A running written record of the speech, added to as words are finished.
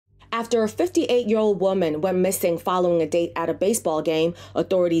After a 58-year-old woman went missing following a date at a baseball game,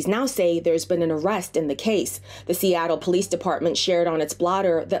 authorities now say there's been an arrest in the case. The Seattle Police Department shared on its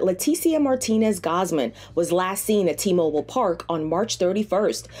blotter that Leticia Martinez-Cosman was last seen at T-Mobile Park on March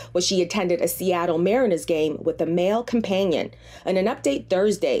 31st, where she attended a Seattle Mariners game with a male companion. In an update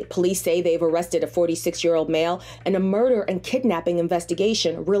Thursday, police say they've arrested a 46-year-old male in a murder and kidnapping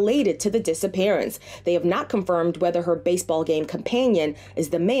investigation related to the disappearance. They have not confirmed whether her baseball game companion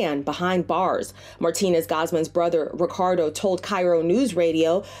is the man behind bars. Martinez-Cosman's brother, Ricardo, told Cairo News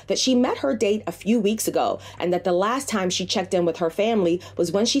Radio that she met her date a few weeks ago and that the last time she checked in with her family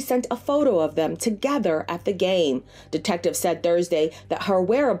was when she sent a photo of them together at the game. Detectives said Thursday that her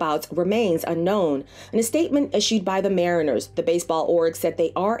whereabouts remains unknown. In a statement issued by the Mariners, the baseball org said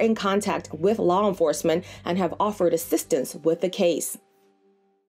they are in contact with law enforcement and have offered assistance with the case.